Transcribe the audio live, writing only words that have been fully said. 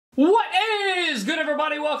What is good,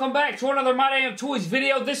 everybody? Welcome back to another My Damn Toys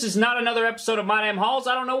video. This is not another episode of My Damn Hauls.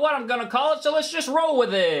 I don't know what I'm gonna call it, so let's just roll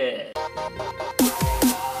with it.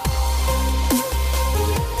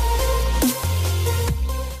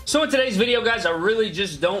 So in today's video, guys, I really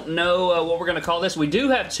just don't know what we're going to call this. We do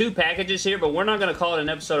have two packages here, but we're not going to call it an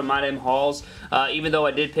episode of My Damn Hauls, even though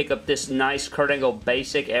I did pick up this nice Kurt Angle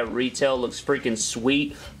Basic at retail. Looks freaking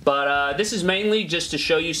sweet. But this is mainly just to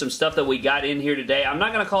show you some stuff that we got in here today. I'm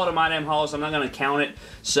not going to call it a My Damn Hauls. I'm not going to count it.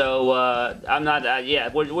 So I'm not,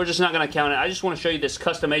 yeah, we're just not going to count it. I just want to show you this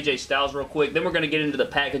custom AJ Styles real quick. Then we're going to get into the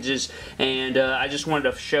packages. And I just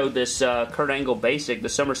wanted to show this Kurt Angle Basic, the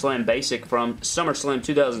SummerSlam Basic from SummerSlam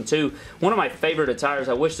 2002. One of my favorite attires.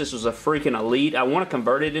 I wish this was a freaking Elite. I want to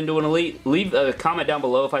convert it into an Elite. Leave a comment down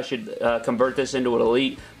below if I should convert this into an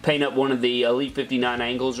Elite. Paint up one of the Elite 59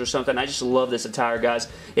 angles or something. I just love this attire, guys.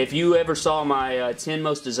 If you ever saw my 10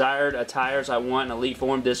 most desired attires I want in Elite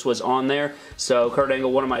form, this was on there. So Kurt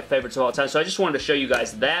Angle, one of my favorites of all time. So I just wanted to show you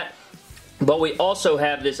guys that. But we also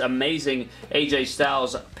have this amazing AJ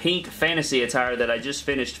Styles pink fantasy attire that I just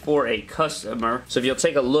finished for a customer. So if you'll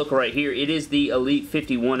take a look right here, it is the Elite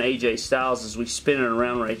 51 AJ Styles. As we spin it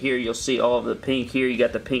around right here, you'll see all of the pink here. You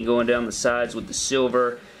got the pink going down the sides with the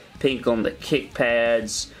silver, pink on the kick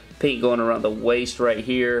pads, pink going around the waist right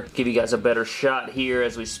here. Give you guys a better shot here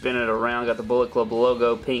as we spin it around. Got the Bullet Club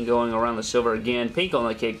logo, pink going around the silver again, pink on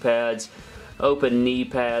the kick pads. Open knee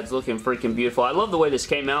pads, looking freaking beautiful. I love the way this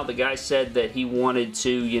came out. The guy said that he wanted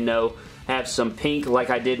to, you know, have some pink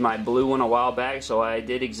like I did my blue one a while back, so I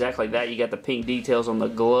did exactly that. You got the pink details on the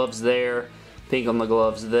gloves there, pink on the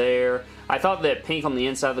gloves there. I thought that pink on the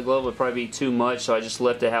inside of the glove would probably be too much, so I just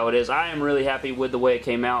left it how it is. I am really happy with the way it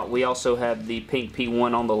came out. We also have the pink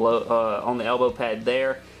P1 on the elbow pad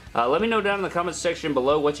there. Let me know down in the comments section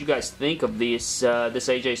below what you guys think of this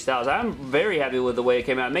AJ Styles. I'm very happy with the way it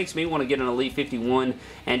came out. It makes me want to get an Elite 51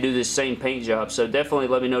 and do this same paint job. So definitely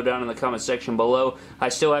let me know down in the comment section below. I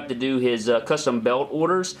still have to do his custom belt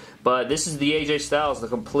orders, but this is the AJ Styles, the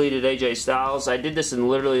completed AJ Styles. I did this in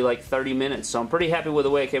literally like 30 minutes, so I'm pretty happy with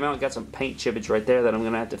the way it came out. Got some paint chippage right there that I'm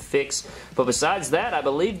going to have to fix. But besides that, I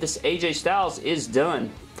believe this AJ Styles is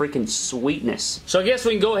done. Freaking sweetness. So I guess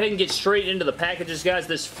we can go ahead and get straight into the packages, guys.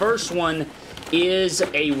 This first one is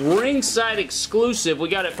a ringside exclusive. We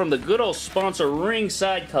got it from the good old sponsor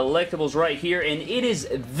Ringside Collectibles right here, and it is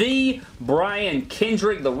the Brian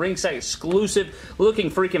Kendrick, the ringside exclusive. Looking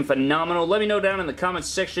freaking phenomenal. Let me know down in the comments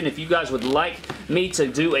section if you guys would like me to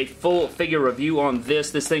do a full figure review on this.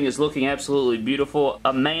 This thing is looking absolutely beautiful.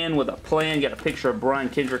 A man with a plan. Got a picture of Brian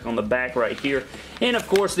Kendrick on the back right here. And of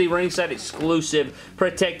course the ringside exclusive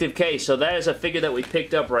protective case. So that is a figure that we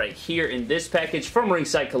picked up right here in this package from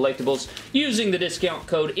Ringside Collectibles using the discount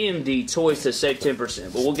code MDTOYS to save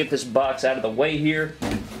 10%. But we'll get this box out of the way here.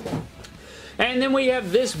 And then we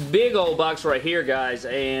have this big old box right here, guys.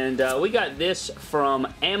 And we got this from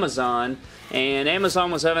Amazon. And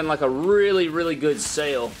Amazon was having like a really, really good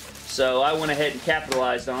sale. So I went ahead and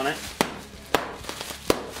capitalized on it.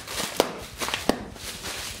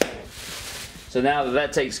 So now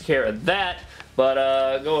that takes care of that.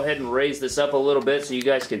 But go ahead and raise this up a little bit so you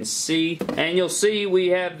guys can see. And you'll see we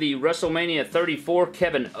have the WrestleMania 34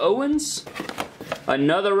 Kevin Owens.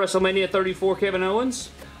 Another WrestleMania 34 Kevin Owens.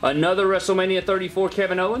 Another WrestleMania 34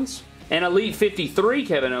 Kevin Owens. An Elite 53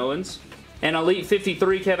 Kevin Owens. An Elite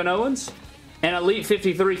 53 Kevin Owens. An Elite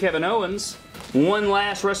 53 Kevin Owens. One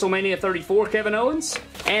last WrestleMania 34 Kevin Owens.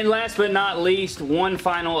 And last but not least, one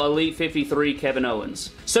final Elite 53 Kevin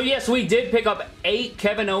Owens. So yes, we did pick up 8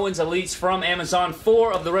 Kevin Owens Elites from Amazon,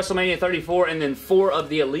 4 of the WrestleMania 34, and then 4 of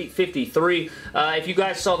the Elite 53. If you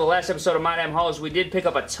guys saw the last episode of My Damn Hauls, we did pick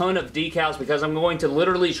up a ton of decals because I'm going to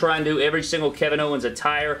literally try and do every single Kevin Owens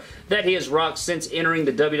attire that he has rocked since entering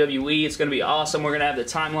the WWE. It's going to be awesome. We're going to have the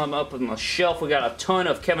timeline up on the shelf. We got a ton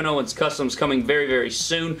of Kevin Owens customs coming very, very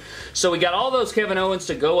soon. So we got all those Kevin Owens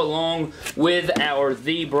to go along with our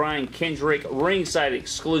The Brian Kendrick ringside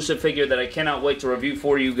exclusive figure that I cannot wait to review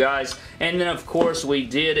for you guys. And then of course we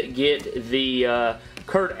did get the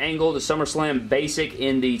Kurt Angle, the SummerSlam Basic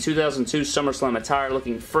in the 2002 SummerSlam attire,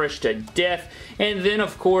 looking fresh to death. And then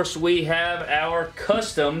of course we have our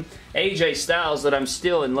custom AJ Styles that I'm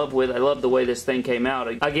still in love with. I love the way this thing came out.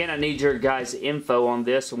 Again, I need your guys' info on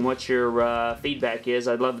this and what your feedback is.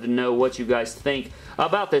 I'd love to know what you guys think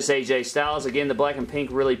about this AJ Styles. Again, the black and pink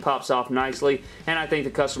really pops off nicely, and I think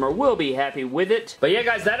the customer will be happy with it. But yeah,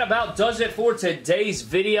 guys, that about does it for today's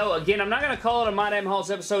video. Again, I'm not going to call it a My Damn Hauls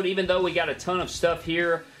episode, even though we got a ton of stuff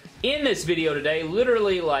here in this video today.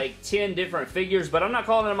 Literally like 10 different figures, but I'm not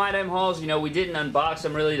calling it a My Damn Hauls. You know, we didn't unbox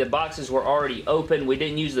them really. The boxes were already open. We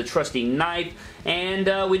didn't use the trusty knife,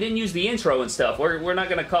 and we didn't use the intro and stuff. We're not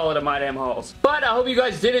going to call it a My Damn Hauls. But I hope you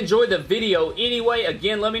guys did enjoy the video anyway.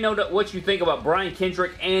 Again, let me know what you think about Brian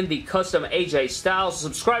Kendrick and the custom AJ Styles.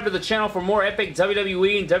 Subscribe to the channel for more epic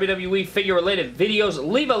WWE and WWE figure related videos.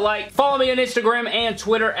 Leave a like. Follow me on Instagram and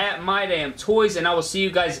Twitter at MYDAMNTOYS, and I will see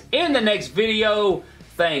you guys in the next video.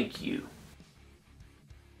 Thank you.